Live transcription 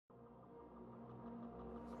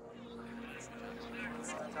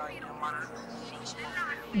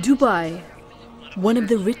Dubai, one of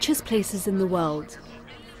the richest places in the world,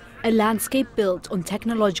 a landscape built on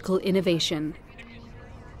technological innovation.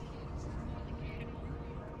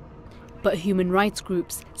 But human rights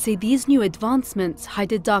groups say these new advancements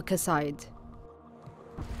hide a darker side.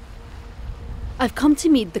 I've come to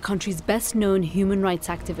meet the country's best-known human rights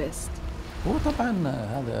activist. هو طبعا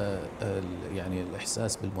هذا يعني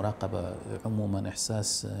الإحساس بالمراقبة عموما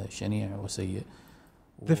إحساس شنيع وسيء.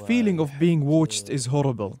 The feeling of being watched is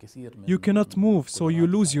horrible. You cannot move, so you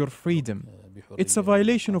lose your freedom. It's a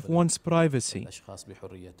violation of one's privacy.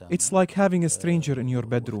 It's like having a stranger in your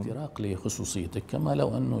bedroom.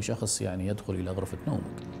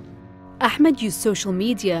 Ahmed used social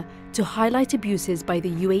media to highlight abuses by the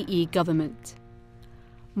UAE government.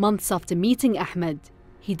 Months after meeting Ahmed,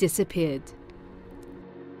 he disappeared.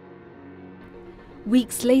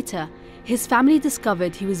 Weeks later, his family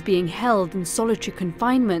discovered he was being held in solitary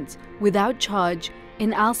confinement without charge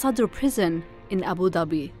in Al Sadr prison in Abu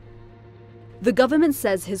Dhabi. The government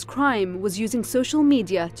says his crime was using social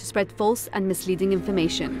media to spread false and misleading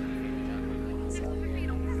information.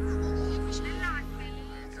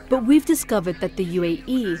 But we've discovered that the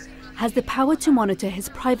UAE has the power to monitor his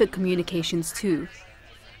private communications too.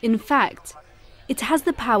 In fact, it has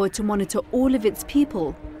the power to monitor all of its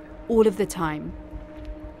people, all of the time.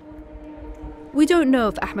 We don't know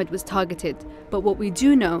if Ahmed was targeted, but what we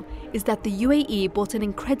do know is that the UAE bought an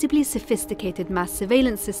incredibly sophisticated mass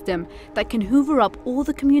surveillance system that can hoover up all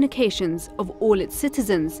the communications of all its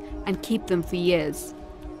citizens and keep them for years.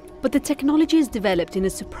 But the technology is developed in a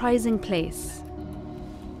surprising place.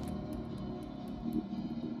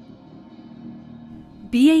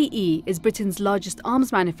 BAE is Britain's largest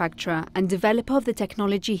arms manufacturer and developer of the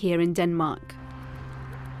technology here in Denmark.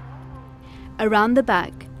 Around the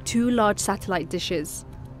back, 2 large satellite dishes.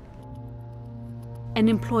 An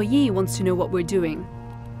employee wants to know what we're doing.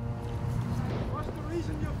 What's the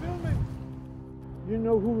reason you're filming? You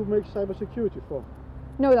know who we make cybersecurity for?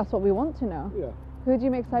 No, that's what we want to know. Yeah. Who do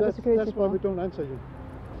you make cybersecurity for? That's why we don't answer you.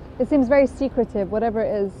 It seems very secretive, whatever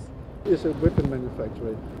it is. It's a weapon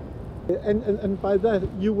manufacturer. And by that,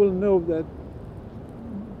 you will know that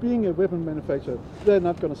being a weapon manufacturer, they're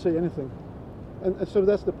not going to say anything. And so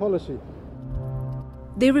that's the policy.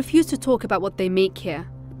 They refuse to talk about what they make here,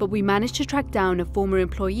 but we managed to track down a former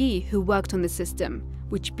employee who worked on the system,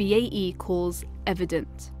 which BAE calls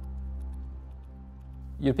evident.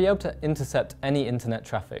 You'd be able to intercept any internet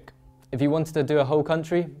traffic. If you wanted to do a whole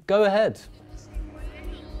country, go ahead.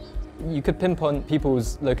 You could pinpoint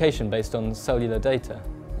people's location based on cellular data.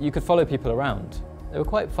 You could follow people around. They were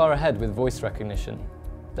quite far ahead with voice recognition.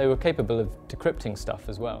 They were capable of decrypting stuff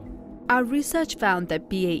as well. Our research found that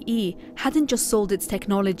BAE hadn't just sold its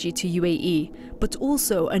technology to UAE, but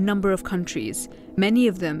also a number of countries, many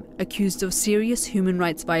of them accused of serious human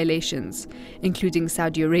rights violations, including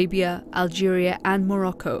Saudi Arabia, Algeria and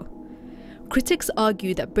Morocco. Critics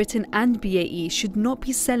argue that Britain and BAE should not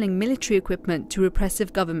be selling military equipment to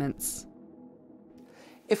repressive governments.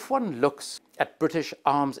 If one looks at British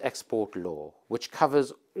arms export law, which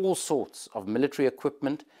covers all sorts of military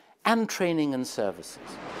equipment and training and services,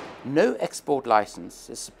 no export license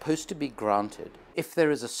is supposed to be granted if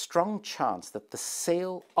there is a strong chance that the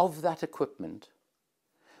sale of that equipment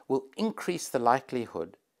will increase the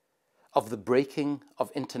likelihood of the breaking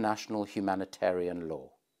of international humanitarian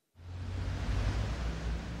law.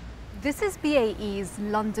 This is BAE's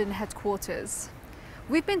London headquarters.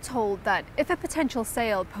 We've been told that if a potential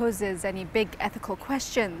sale poses any big ethical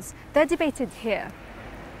questions, they're debated here.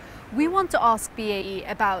 We want to ask BAE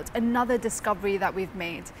about another discovery that we've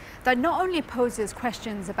made that not only poses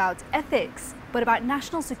questions about ethics, but about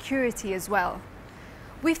national security as well.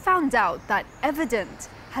 We found out that Evident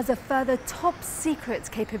has a further top secret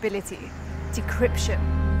capability, decryption.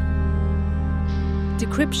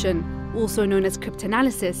 Decryption, also known as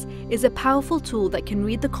cryptanalysis, is a powerful tool that can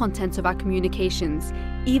read the contents of our communications,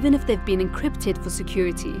 even if they've been encrypted for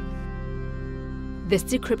security. This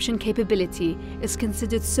decryption capability is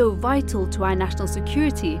considered so vital to our national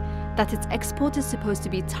security that its export is supposed to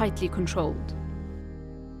be tightly controlled.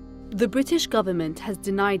 The British government has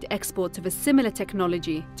denied export of a similar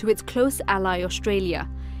technology to its close ally Australia,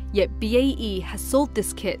 yet BAE has sold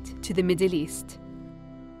this kit to the Middle East.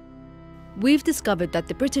 We've discovered that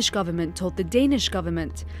the British government told the Danish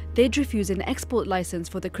government they'd refuse an export license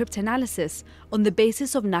for the cryptanalysis on the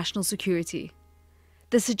basis of national security.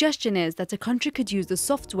 The suggestion is that a country could use the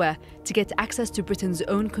software to get access to Britain's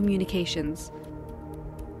own communications.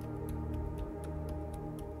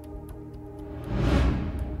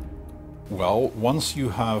 Well, once you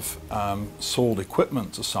have sold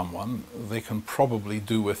equipment to someone, they can probably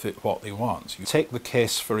do with it what they want. You take the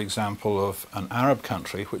case, for example, of an Arab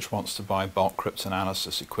country which wants to buy bulk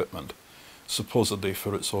cryptanalysis equipment, supposedly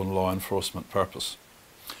for its own law enforcement purpose.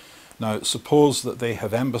 Now, suppose that they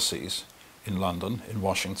have embassies in London, in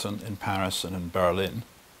Washington, in Paris and in Berlin,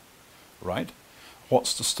 right?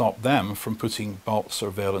 What's to stop them from putting bulk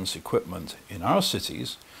surveillance equipment in our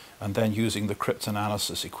cities and then using the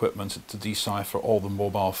cryptanalysis equipment to decipher all the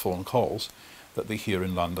mobile phone calls that they hear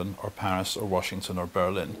in London or Paris or Washington or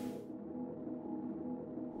Berlin?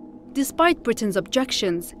 Despite Britain's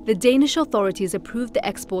objections, the Danish authorities approved the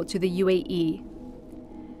export to the UAE.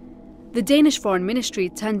 The Danish Foreign Ministry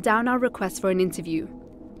turned down our request for an interview.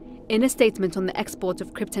 In a statement on the export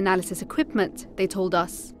of cryptanalysis equipment, they told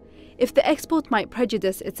us, if the export might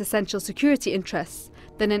prejudice its essential security interests,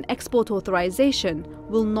 then an export authorization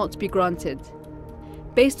will not be granted.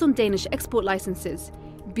 Based on Danish export licenses,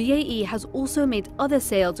 BAE has also made other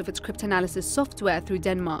sales of its cryptanalysis software through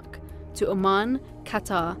Denmark, to Oman,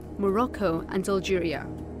 Qatar, Morocco and Algeria.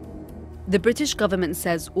 The British government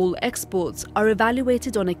says all exports are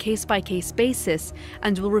evaluated on a case-by-case basis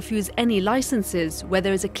and will refuse any licenses where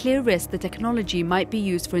there is a clear risk the technology might be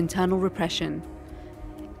used for internal repression.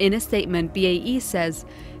 In a statement, BAE says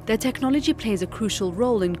their technology plays a crucial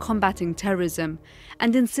role in combating terrorism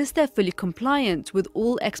and insists they're fully compliant with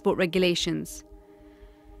all export regulations.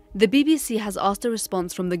 The BBC has asked a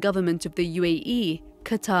response from the government of the UAE,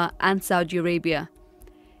 Qatar and Saudi Arabia.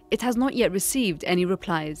 It has not yet received any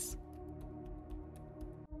replies.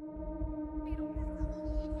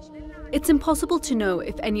 It's impossible to know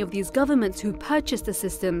if any of these governments who purchased the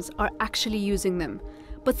systems are actually using them,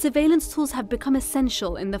 but surveillance tools have become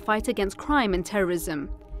essential in the fight against crime and terrorism.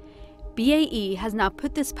 BAE has now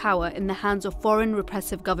put this power in the hands of foreign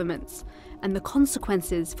repressive governments, and the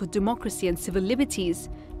consequences for democracy and civil liberties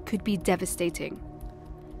could be devastating.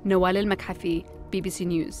 Nawal al-Makhafi, BBC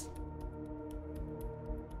News.